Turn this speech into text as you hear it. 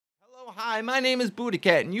Hi, my name is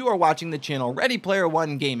BuddhaCat, and you are watching the channel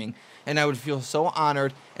ReadyPlayeronegaming, and I would feel so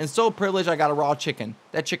honored and so privileged I got a raw chicken.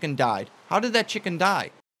 That chicken died. How did that chicken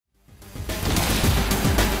die?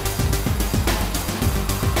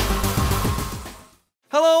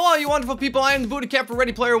 Hello, all you wonderful people. I am the BuddhaCat for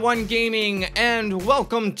ReadyPlayeronegaming, and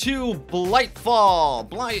welcome to Blightfall.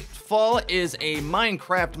 Blightfall is a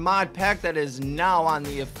Minecraft mod pack that is now on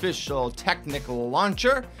the official Technic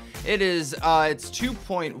Launcher. It is its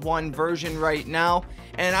 2.1 version right now,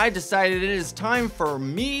 and I decided it is time for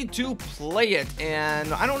me to play it.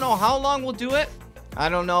 And I don't know how long we'll do it. I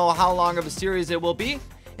don't know how long of a series it will be.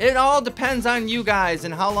 It all depends on you guys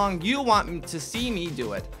and how long you want to see me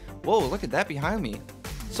do it. Whoa, look at that behind me.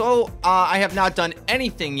 So, I have not done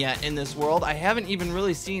anything yet in this world. I haven't even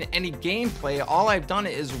really seen any gameplay. All I've done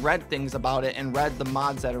is read things about it and read the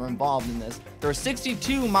mods that are involved in this. There are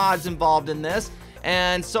 62 mods involved in this,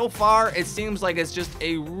 and so far it seems like it's just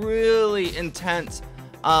a really intense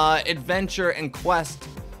adventure and quest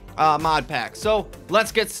mod pack. So,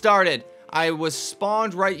 let's get started. I was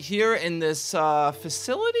spawned right here in this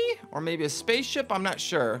facility, or maybe a spaceship, I'm not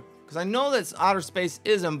sure. Because I know that outer space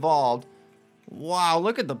is involved. Wow,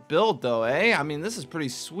 look at the build though, eh? I mean, this is pretty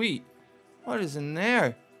sweet. What is in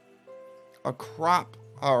there? A crop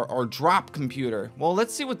or drop computer. Well,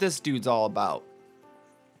 let's see what this dude's all about.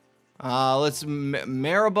 Let's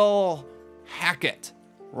Marable Hackett.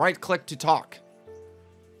 Right click to talk.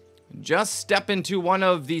 Just step into one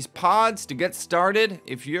of these pods to get started.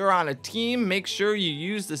 If you're on a team, make sure you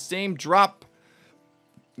use the same drop.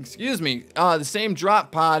 The same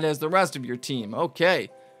drop pod as the rest of your team. Okay.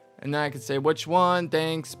 And then I can say, which one?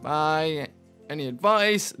 Thanks, bye. Any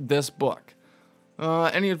advice? This book.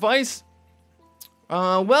 Any advice?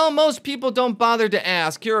 Well, most people don't bother to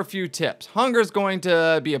ask. Here are a few tips. Hunger's going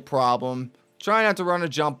to be a problem. Try not to run or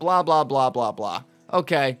jump, blah, blah, blah, blah, blah.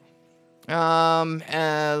 Okay.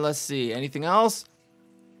 Let's see. Anything else?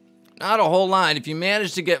 Not a whole lot. If you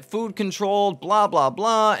manage to get food controlled, blah, blah,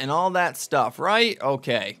 blah, and all that stuff, right?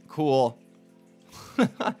 Okay, cool.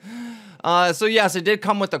 So yes, it did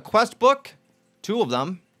come with a quest book, 2 of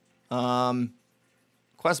them.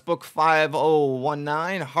 Quest book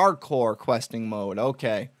 5019, hardcore questing mode.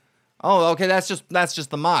 Okay. Oh, okay, that's just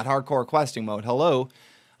the mod, hardcore questing mode. Hello.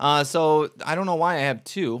 So I don't know why I have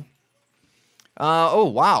 2. Oh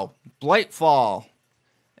wow, Blightfall.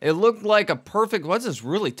 It looked like a perfect. What's this?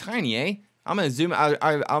 Really tiny, eh? I'm gonna zoom.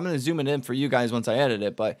 I'm gonna zoom it in for you guys once I edit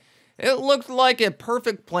it, but it looked like a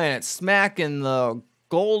perfect planet, smack in the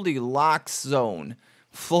Goldilocks zone,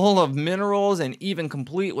 full of minerals and even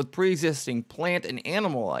complete with pre-existing plant and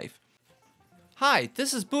animal life. Hi,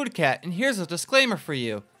 this is BuddhaCat, and here's a disclaimer for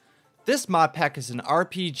you. This mod pack is an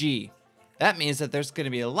RPG. That means that there's going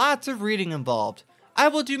to be lots of reading involved. I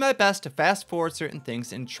will do my best to fast forward certain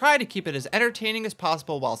things and try to keep it as entertaining as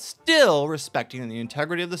possible while still respecting the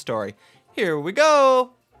integrity of the story. Here we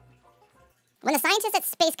go! When the scientists at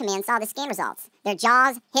Space Command saw the scan results, their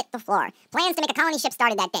jaws hit the floor. Plans to make a colony ship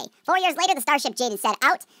started that day. 4 years later, the starship Jade set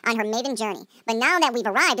out on her maiden journey. But now that we've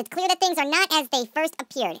arrived, it's clear that things are not as they first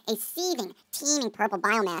appeared. A seething, teeming purple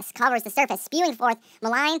biomass covers the surface, spewing forth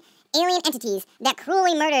malign alien entities that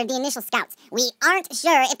cruelly murdered the initial scouts. We aren't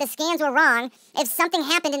sure if the scans were wrong, if something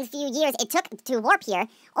happened in the few years it took to warp here,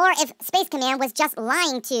 or if Space Command was just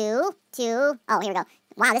lying to... Oh, here we go.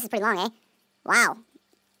 Wow, this is pretty long, eh? Wow.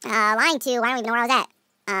 Lying to, I don't even know where I was at.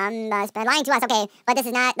 Lying to us, okay, but this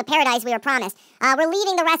is not the paradise we were promised. We're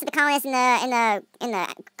leaving the rest of the colonists in the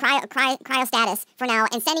cryostatus for now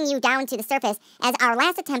and sending you down to the surface as our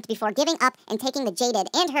last attempt before giving up and taking the Jaded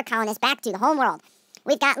and her colonists back to the home world.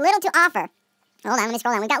 We've got little to offer. Hold on, let me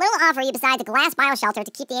scroll down. We've got little to offer you besides a glass bioshelter to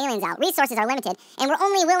keep the aliens out. Resources are limited, and we're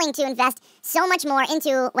only willing to invest so much more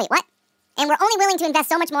into... Wait, what? And we're only willing to invest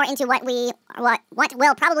so much more into what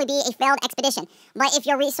will probably be a failed expedition. But if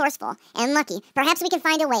you're resourceful and lucky, perhaps we can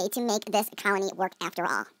find a way to make this colony work after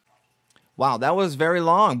all. Wow, that was very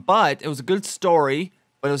long, but it was a good story,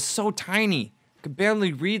 but it was so tiny. I could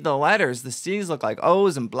barely read the letters. The C's look like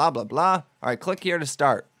O's and blah, blah, blah. All right, click here to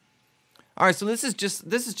start. All right, so this is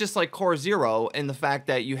just like Core Zero in the fact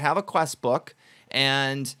that you have a quest book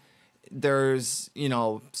and there's, you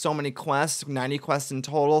know, so many quests, 90 quests in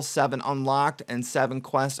total, 7 unlocked, and 7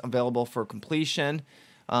 quests available for completion.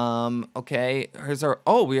 Okay, here's our,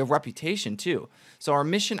 oh, we have reputation too. So our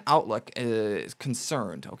mission outlook is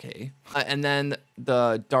concerned, okay. And then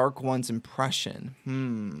the Dark One's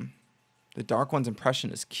impression. The Dark One's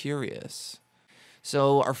impression is curious.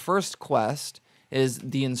 So our first quest is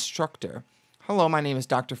the instructor. Hello, my name is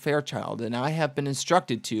Dr. Fairchild, and I have been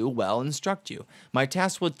instructed to, well, instruct you. My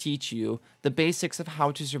task will teach you the basics of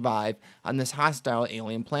how to survive on this hostile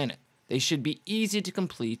alien planet. They should be easy to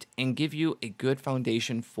complete and give you a good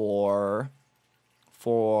foundation for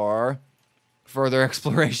further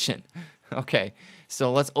exploration. Okay,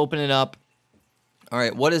 so let's open it up. All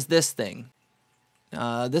right, what is this thing?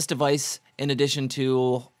 This device, in addition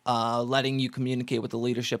to letting you communicate with the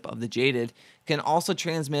leadership of the Jaded, can also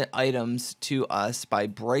transmit items to us by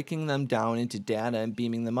breaking them down into data and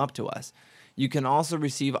beaming them up to us. You can also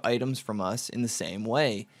receive items from us in the same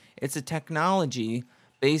way. It's a technology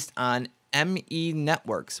based on ME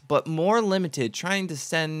networks, but more limited, trying to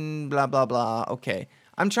send blah, blah, blah. Okay,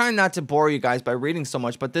 I'm trying not to bore you guys by reading so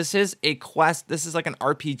much, but this is a quest. This is like an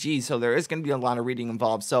RPG, so there is going to be a lot of reading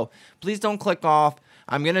involved. So please don't click off.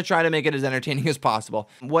 I'm going to try to make it as entertaining as possible.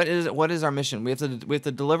 What is our mission? We have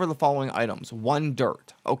to deliver the following items. 1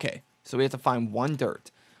 dirt. Okay, so we have to find 1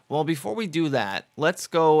 dirt. Well, before we do that, let's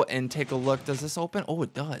go and take a look. Does this open? Oh,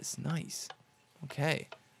 it does. Nice. Okay.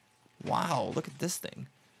 Wow, look at this thing.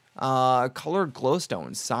 Colored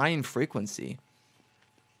glowstone, sign frequency.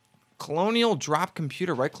 Colonial drop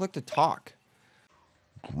computer, right click to talk.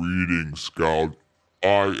 Greetings, Scout.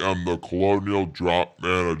 I am the Colonial Drop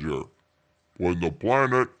Manager. When the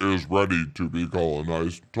planet is ready to be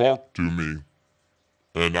colonized, talk to me,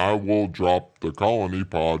 and I will drop the colony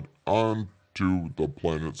pod onto the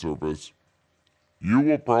planet surface. You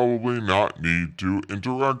will probably not need to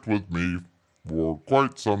interact with me for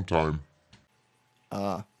quite some time.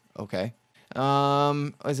 Okay.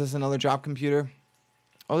 Is this another drop computer?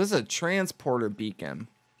 Oh, this is a transporter beacon.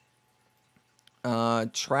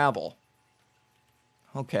 Travel.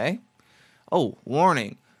 Okay. Oh,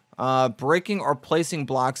 warning. Breaking or placing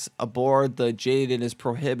blocks aboard the Jaded is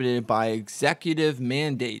prohibited by executive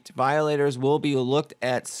mandate. Violators will be looked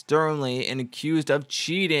at sternly and accused of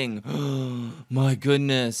cheating. My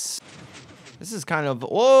goodness. This is kind of...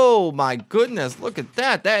 Oh, my goodness. Look at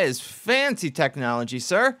that. That is fancy technology,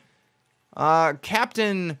 sir.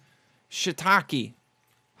 Captain Shiitake.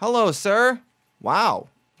 Hello, sir. Wow.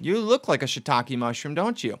 You look like a shiitake mushroom,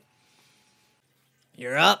 don't you?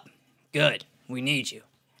 You're up? Good. We need you.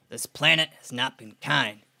 This planet has not been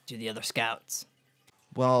kind to the other scouts.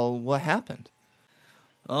 Well, what happened?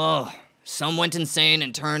 Oh, some went insane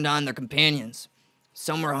and turned on their companions.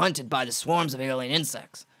 Some were hunted by the swarms of alien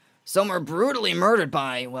insects. Some were brutally murdered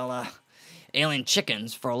by, well, alien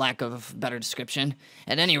chickens, for lack of a better description.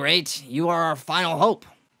 At any rate, you are our final hope.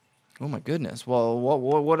 Oh my goodness. Well,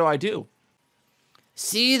 what do I do?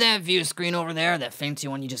 See that view screen over there, that fancy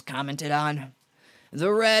one you just commented on?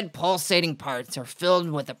 The red pulsating parts are filled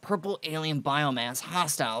with a purple alien biomass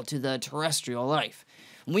hostile to the terrestrial life.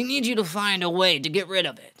 We need you to find a way to get rid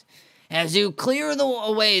of it. As you clear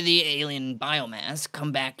away the alien biomass,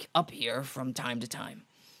 come back up here from time to time.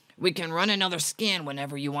 We can run another scan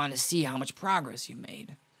whenever you want to see how much progress you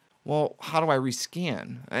made. Well, how do I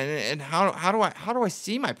rescan? And how do I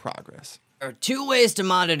see my progress? There are 2 ways to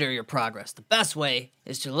monitor your progress. The best way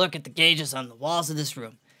is to look at the gauges on the walls of this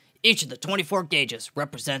room. Each of the 24 gauges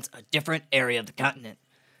represents a different area of the continent.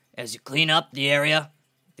 As you clean up the area,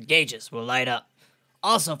 the gauges will light up.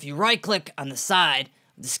 Also, if you right-click on the side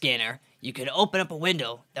of the scanner, you can open up a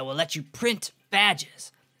window that will let you print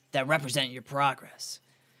badges that represent your progress.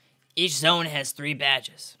 Each zone has 3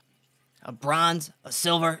 badges: a bronze, a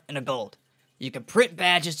silver, and a gold. You can print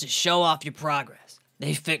badges to show off your progress.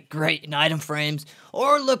 They fit great in item frames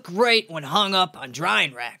or look great when hung up on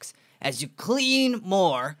drying racks. As you clean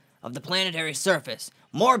more of the planetary surface,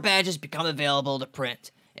 more badges become available to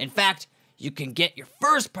print. In fact, you can get your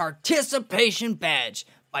first participation badge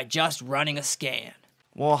by just running a scan.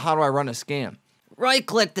 Well, how do I run a scan?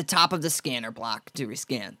 Right-click the top of the scanner block to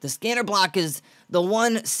rescan. The scanner block is the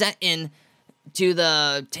one set in to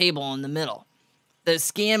the table in the middle. The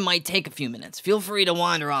scan might take a few minutes. Feel free to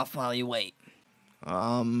wander off while you wait.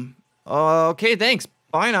 Okay, thanks.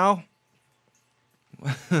 Bye now.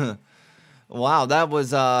 Wow, that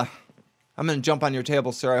was, I'm gonna jump on your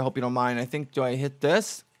table, sir. I hope you don't mind. I think, do I hit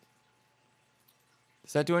this?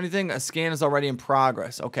 Does that do anything? A scan is already in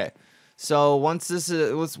progress. Okay. So once this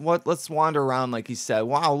is, let's wander around like he said.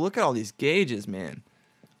 Wow, look at all these gauges, man.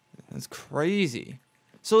 That's crazy.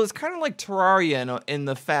 So it's kind of like Terraria in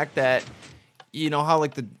the fact that, you know how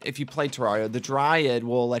like if you play Terraria, the Dryad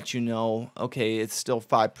will let you know, okay, it's still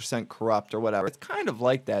 5% corrupt or whatever. It's kind of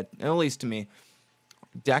like that, at least to me.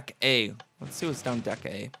 Deck A. Let's see what's down Deck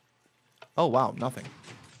A. Oh, wow, nothing.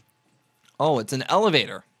 Oh, it's an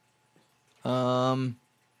elevator. Oh,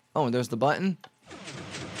 and there's the button.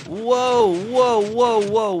 Whoa, whoa, whoa,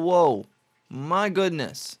 whoa, whoa. My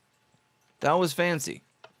goodness. That was fancy.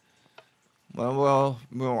 Well,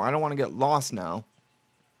 I don't want to get lost now.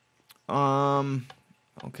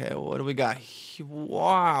 Okay, what do we got?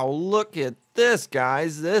 Wow, look at this,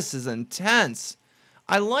 guys. This is intense.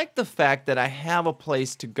 I like the fact that I have a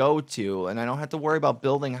place to go to, and I don't have to worry about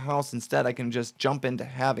building a house. Instead, I can just jump into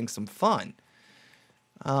having some fun.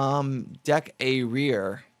 Deck A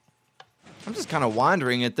rear. I'm just kind of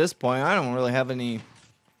wandering at this point. I don't really have any...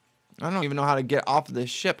 I don't even know how to get off of this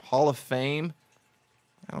ship. Hall of Fame.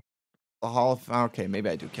 The Hall of... Okay, maybe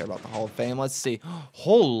I do care about the Hall of Fame. Let's see.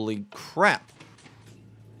 Holy crap.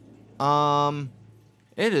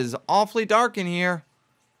 It is awfully dark in here.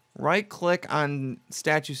 Right click on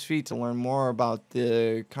statue's feet to learn more about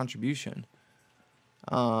the contribution.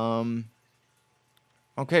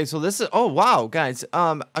 Okay, so this is... Oh, wow, guys.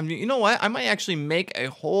 I mean, you know what? I might actually make a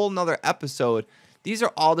whole nother episode. These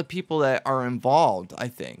are all the people that are involved, I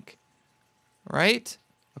think. Right?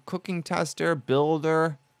 A cooking tester,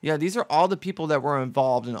 builder. Yeah, these are all the people that were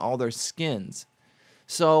involved in all their skins.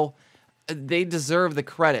 So they deserve the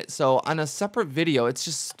credit. So on a separate video, it's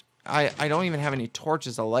just... I don't even have any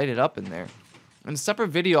torches to light it up in there. In a separate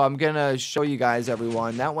video, I'm going to show you guys,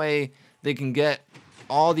 everyone. That way they can get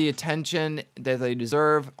all the attention that they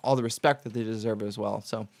deserve, all the respect that they deserve as well.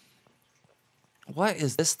 So what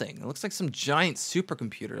is this thing? It looks like some giant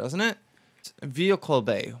supercomputer, doesn't it? Vehicle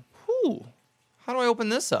bay. Whew. How do I open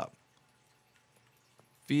this up?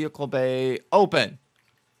 Vehicle bay. Open.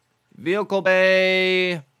 Vehicle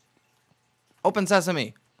bay. Open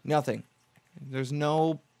sesame. Nothing. There's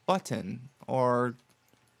no button or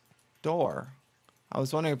door. I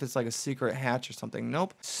was wondering if it's like a secret hatch or something.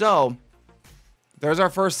 Nope. So there's our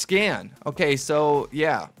first scan. Okay, so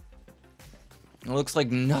yeah. It looks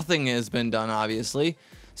like nothing has been done, obviously.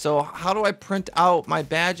 So how do I print out my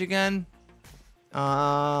badge again?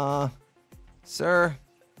 Sir,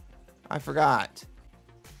 I forgot.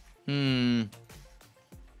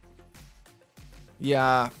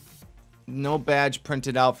 Yeah, no badge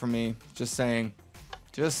printed out for me. Just saying.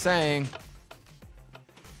 Just saying.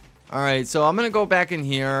 All right, so I'm gonna go back in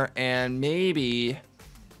here and maybe,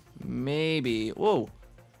 whoa.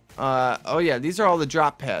 Oh yeah, these are all the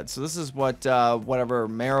drop pads. So this is what whatever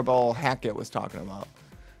Maribel Hackett was talking about.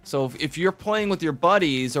 So if you're playing with your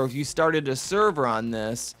buddies, or if you started a server on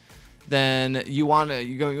this, then you want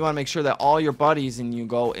to make sure that all your buddies and you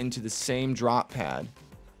go into the same drop pad.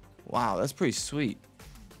 Wow, that's pretty sweet.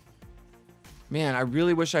 Man, I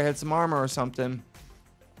really wish I had some armor or something.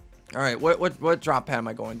 All right, what drop pad am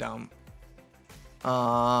I going down?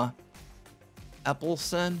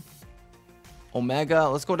 Epelson, Omega.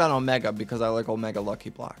 Let's go down Omega because I like Omega lucky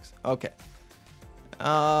blocks. Okay.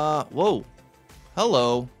 Whoa.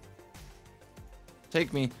 Hello.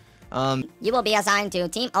 Take me. You will be assigned to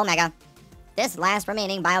Team Omega. This last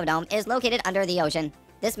remaining biodome is located under the ocean.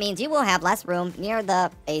 This means you will have less room near the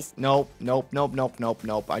base. Nope.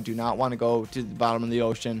 I do not want to go to the bottom of the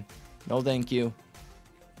ocean. No, thank you.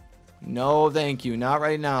 No, thank you. Not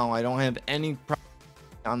right now. I don't have any problem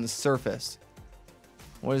on the surface.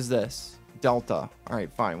 What is this? Delta. All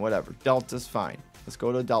right, fine. Whatever. Delta's fine. Let's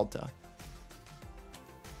go to Delta.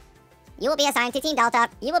 You will be assigned to Team Delta.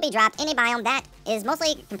 You will be dropped in a biome that is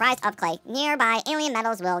mostly comprised of clay. Nearby alien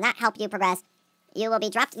metals will not help you progress. You will be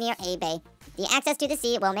dropped near a bay. The access to the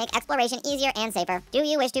sea will make exploration easier and safer. Do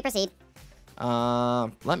you wish to proceed?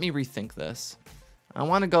 Let me rethink this. I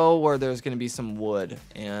want to go where there's going to be some wood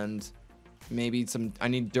and maybe some... I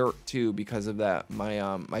need dirt too because of that.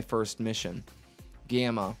 My first mission.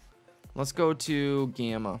 Gamma. Let's go to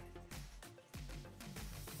Gamma.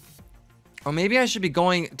 Or maybe I should be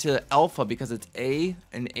going to Alpha because it's A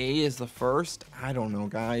and A is the first. I don't know,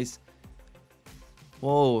 guys.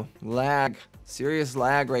 Whoa, lag. Serious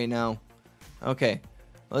lag right now. Okay,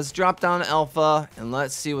 let's drop down to Alpha and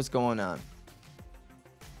let's see what's going on.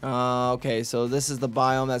 Okay, so this is the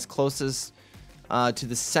biome that's closest to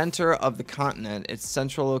the center of the continent. Its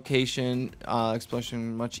central location,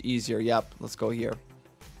 exploration much easier. Yep, let's go here.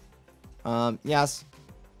 Yes.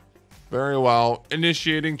 Very well.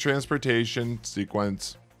 Initiating transportation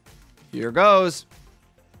sequence. Here goes.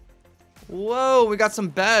 Whoa, we got some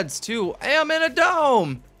beds too. Hey, I'm in a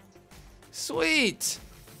dome. Sweet.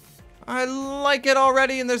 I like it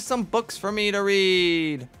already, and there's some books for me to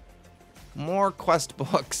read. More quest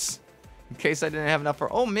books. In case I didn't have enough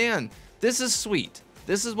for... Oh, man. This is sweet.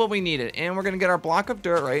 This is what we needed. And we're going to get our block of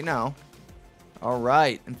dirt right now. All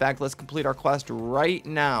right. In fact, let's complete our quest right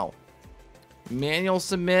now. Manual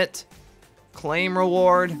submit. Claim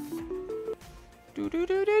reward.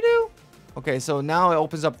 Okay, so now it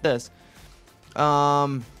opens up this.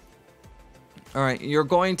 All right, you're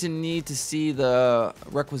going to need to see the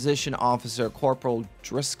requisition officer, Corporal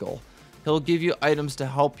Driscoll. He'll give you items to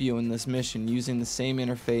help you in this mission using the same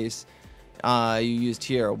interface you used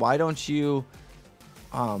here. Why don't you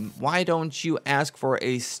ask for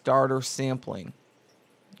a starter sampling?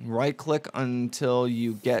 Right click until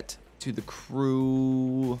you get to the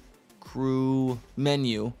crew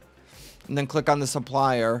menu, and then click on the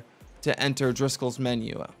supplier to enter Driscoll's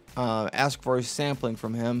menu. Ask for a sampling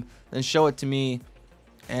from him, then show it to me,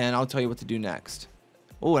 and I'll tell you what to do next.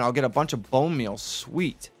 Oh, and I'll get a bunch of bone meal.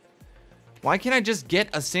 Sweet. Why can't I just get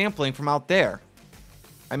a sampling from out there?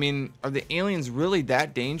 I mean, are the aliens really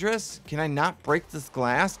that dangerous? Can I not break this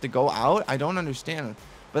glass to go out? I don't understand.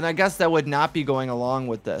 But I guess that would not be going along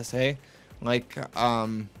with this, hey? Like, you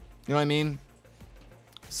know what I mean?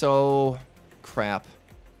 So, crap.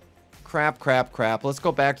 Crap. Let's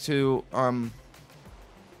go back to, I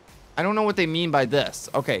don't know what they mean by this.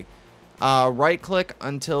 Okay. Right click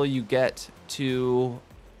until you get to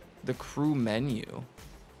the crew menu.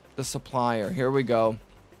 The supplier. Here we go.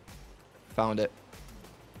 Found it.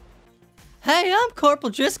 Hey, I'm Corporal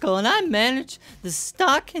Driscoll, and I manage the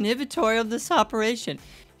stock and inventory of this operation.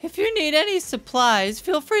 If you need any supplies,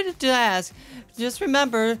 feel free to ask. Just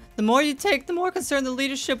remember, the more you take, the more concerned the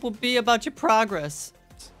leadership will be about your progress.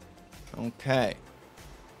 Okay.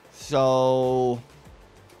 So,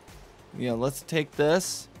 yeah, let's take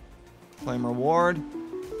this. Claim reward.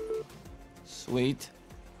 Sweet.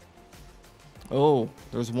 Oh,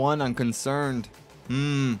 there's one on concerned.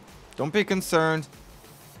 Don't be concerned.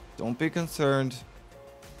 Don't be concerned.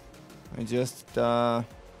 I just, so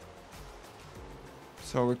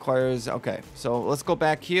requires, okay. So let's go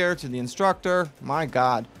back here to the instructor. My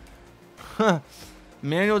God.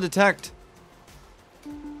 Manual detect.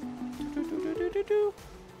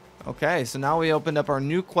 Okay, so now we opened up our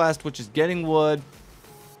new quest, which is getting wood.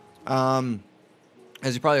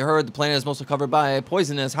 As you probably heard, the planet is mostly covered by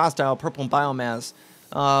poisonous, hostile, purple biomass.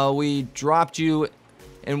 We dropped you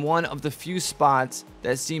in one of the few spots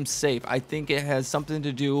that seems safe. I think it has something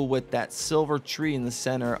to do with that silver tree in the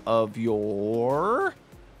center of your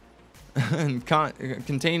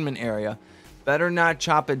containment area. Better not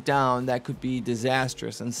chop it down. That could be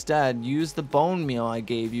disastrous. Instead, use the bone meal I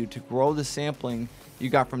gave you to grow the sampling you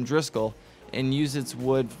got from Driscoll and use its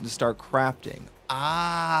wood to start crafting.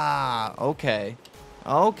 Ah, okay.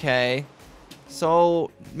 Okay.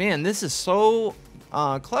 So, man, this is so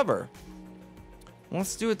clever.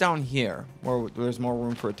 Let's do it down here where there's more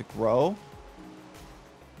room for it to grow.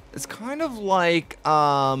 It's kind of like,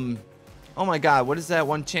 oh my God, what is that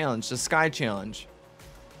one challenge? The Sky Challenge.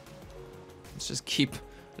 Let's just keep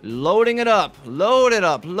loading it up. Load it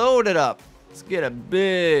up. Load it up. Let's get a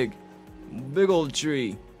big old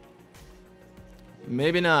tree.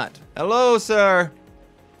 Maybe not. Hello, sir.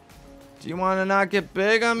 Do you want to not get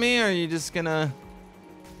big on me, or are you just gonna...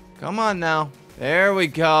 Come on now. There we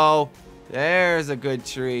go. There's a good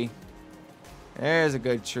tree. There's a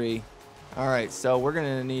good tree. Alright, so we're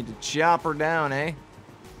gonna need to chop her down, eh?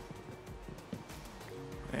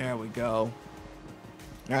 There we go.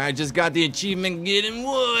 Alright, just got the achievement getting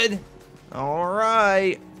wood.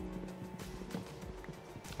 Alright.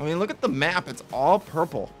 I mean, look at the map. It's all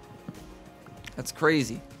purple. That's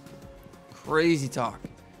crazy. Crazy talk.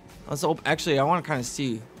 Let's open. Actually, I want to kind of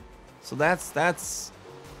see. So that's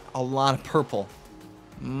a lot of purple.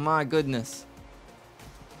 My goodness.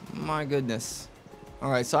 My goodness.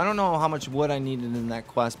 Alright, so I don't know how much wood I needed in that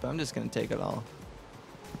quest, but I'm just going to take it all.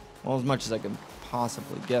 Well, as much as I can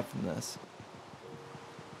possibly get from this.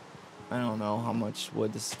 I don't know how much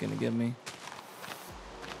wood this is going to give me.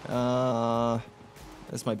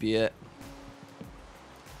 This might be it.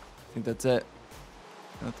 I think that's it.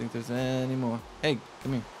 I don't think there's any more. Hey,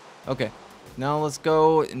 come here. Okay. Now let's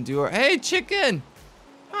go and do our... Hey, chicken!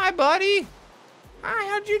 Hi, buddy! Hi,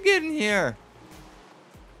 how'd you get in here?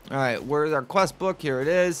 Alright, where's our quest book? Here it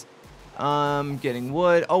is. Getting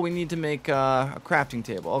wood. Oh, we need to make a crafting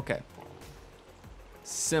table. Okay.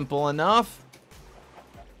 Simple enough.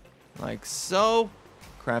 Like so.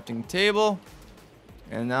 Crafting table.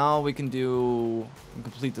 And now we can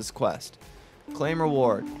complete this quest. Claim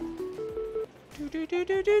reward.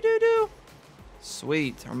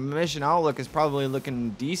 Sweet. Our mission outlook is probably looking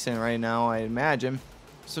decent right now, I imagine.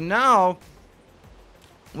 So now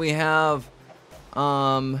we have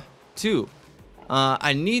two.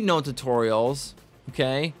 I need no tutorials,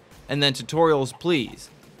 okay? And then tutorials, please.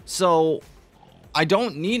 So I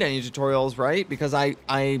don't need any tutorials, right? Because I've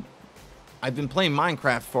been playing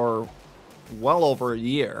Minecraft for well over a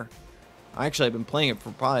year. Actually, I've been playing it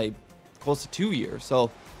for probably close to 2 years.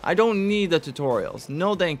 So I don't need the tutorials.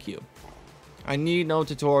 No, thank you. I need no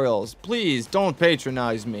tutorials. Please don't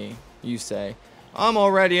patronize me, you say. I'm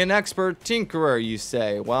already an expert tinkerer, you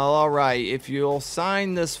say. Well, alright, if you'll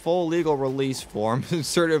sign this full legal release form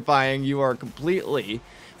certifying you are completely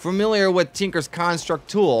familiar with Tinker's Construct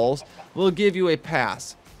tools, we'll give you a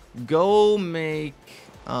pass. Go make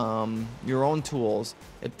your own tools.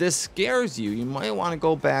 If this scares you, you might want to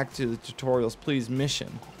go back to the tutorials please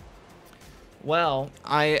mission. Well,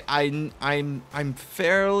 I'm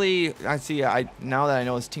fairly, now that I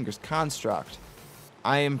know it's Tinker's Construct,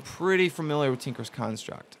 I am pretty familiar with Tinker's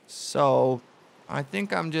Construct. So, I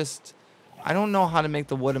think I don't know how to make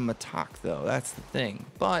the wooden mattock though, that's the thing.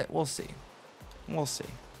 But, we'll see. We'll see.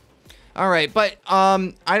 Alright, but,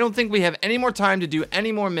 I don't think we have any more time to do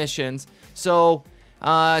any more missions. So,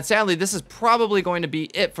 sadly, this is probably going to be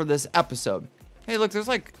it for this episode. Hey, look, there's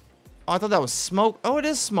like, oh, I thought that was smoke. Oh, it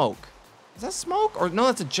is smoke. Is that smoke? Or no,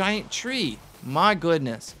 that's a giant tree. My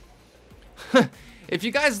goodness. If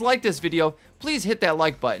you guys like this video, please hit that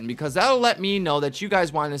like button because that'll let me know that you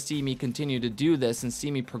guys want to see me continue to do this and see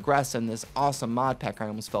me progress in this awesome mod pack. I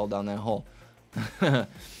almost fell down that hole.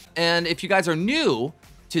 And if you guys are new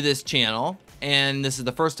to this channel and this is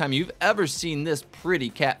the first time you've ever seen this pretty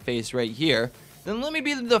cat face right here, then let me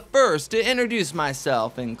be the first to introduce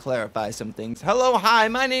myself and clarify some things. Hello, hi,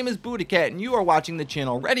 my name is BuddhaCat, and you are watching the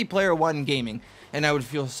channel Ready Player One Gaming. And I would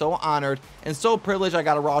feel so honored and so privileged I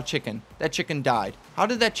got a raw chicken. That chicken died. How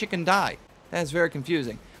did that chicken die? That's very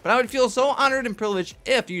confusing. But I would feel so honored and privileged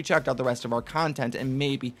if you checked out the rest of our content and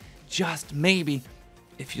maybe, just maybe,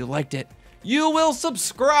 if you liked it, you will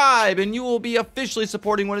subscribe and you will be officially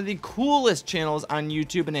supporting one of the coolest channels on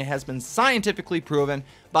YouTube, and it has been scientifically proven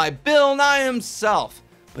by Bill Nye himself.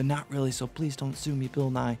 But not really, so please don't sue me, Bill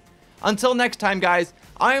Nye. Until next time, guys,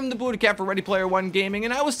 I am the BuddhaCat for Ready Player One Gaming,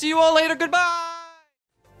 and I will see you all later. Goodbye!